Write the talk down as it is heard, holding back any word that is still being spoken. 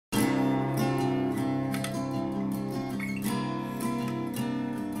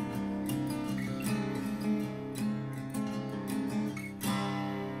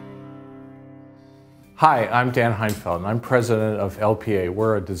Hi, I'm Dan Heinfeld, and I'm president of LPA.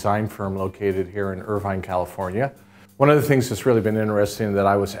 We're a design firm located here in Irvine, California. One of the things that's really been interesting that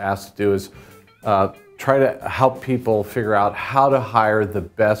I was asked to do is try to help people figure out how to hire the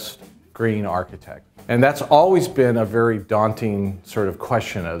best green architect. And that's always been a very daunting sort of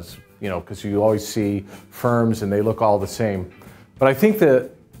question, as you know, because you always see firms and they look all the same. But I think the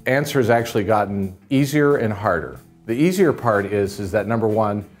answer has actually gotten easier and harder. The easier part is that number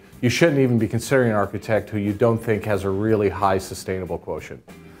one, you shouldn't even be considering an architect who you don't think has a really high sustainable quotient.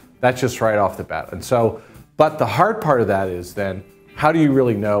 That's just right off the bat. And so, but the hard part of that is then, how do you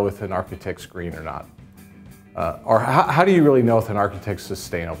really know if an architect's green or not? Or how do you really know if an architect's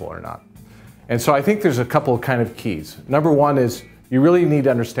sustainable or not? And so I think there's a couple of kind of keys. Number one is you really need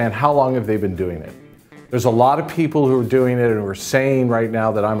to understand how long have they been doing it. There's a lot of people who are doing it and who are saying right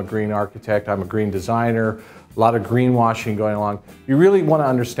now that I'm a green architect, I'm a green designer, a lot of greenwashing going along. You really want to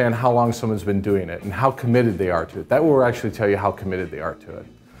understand how long someone's been doing it and how committed they are to it. That will actually tell you how committed they are to it.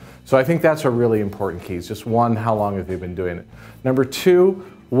 So I think that's a really important key. It's just one, how long have they been doing it? Number two,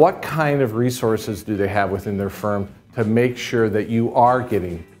 what kind of resources do they have within their firm to make sure that you are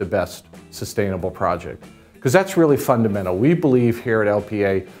getting the best sustainable project? Because that's really fundamental. We believe here at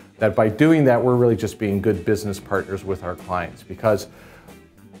LPA that by doing that, we're really just being good business partners with our clients, because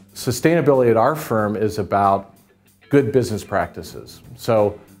sustainability at our firm is about good business practices.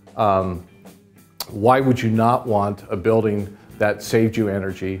 So why would you not want a building that saved you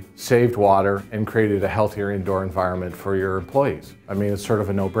energy, saved water, and created a healthier indoor environment for your employees? I mean, it's sort of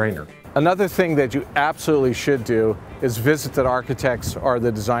a no-brainer. Another thing that you absolutely should do is visit the architects or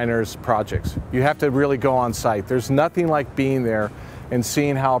the designers' projects. You have to really go on site. There's nothing like being there and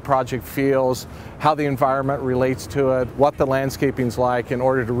seeing how a project feels, how the environment relates to it, what the landscaping's like, in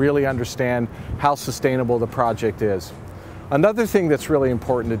order to really understand how sustainable the project is. Another thing that's really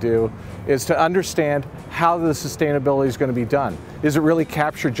important to do is to understand how the sustainability is going to be done. Is it really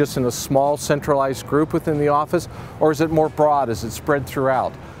captured just in a small centralized group within the office, or is it more broad? Is it spread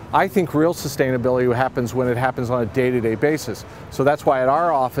throughout? I think real sustainability happens when it happens on a day-to-day basis. So that's why at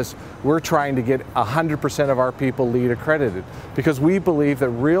our office, we're trying to get 100% of our people LEED accredited, because we believe that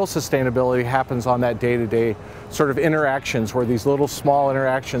real sustainability happens on that day-to-day sort of interactions, where these little small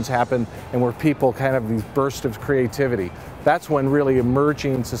interactions happen and where people kind of these bursts of creativity. That's when really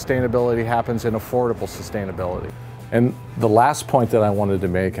emerging sustainability happens, in affordable sustainability. And the last point that I wanted to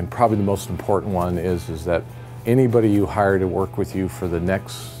make, and probably the most important one, is that anybody you hire to work with you for the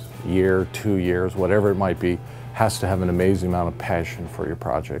next year, 2 years, whatever it might be, has to have an amazing amount of passion for your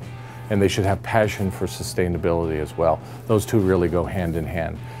project. And they should have passion for sustainability as well. Those two really go hand in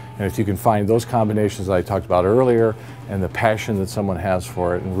hand. And if you can find those combinations that I talked about earlier, and the passion that someone has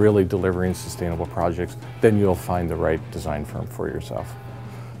for it, and really delivering sustainable projects, then you'll find the right design firm for yourself.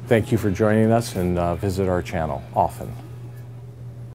 Thank you for joining us, and visit our channel often.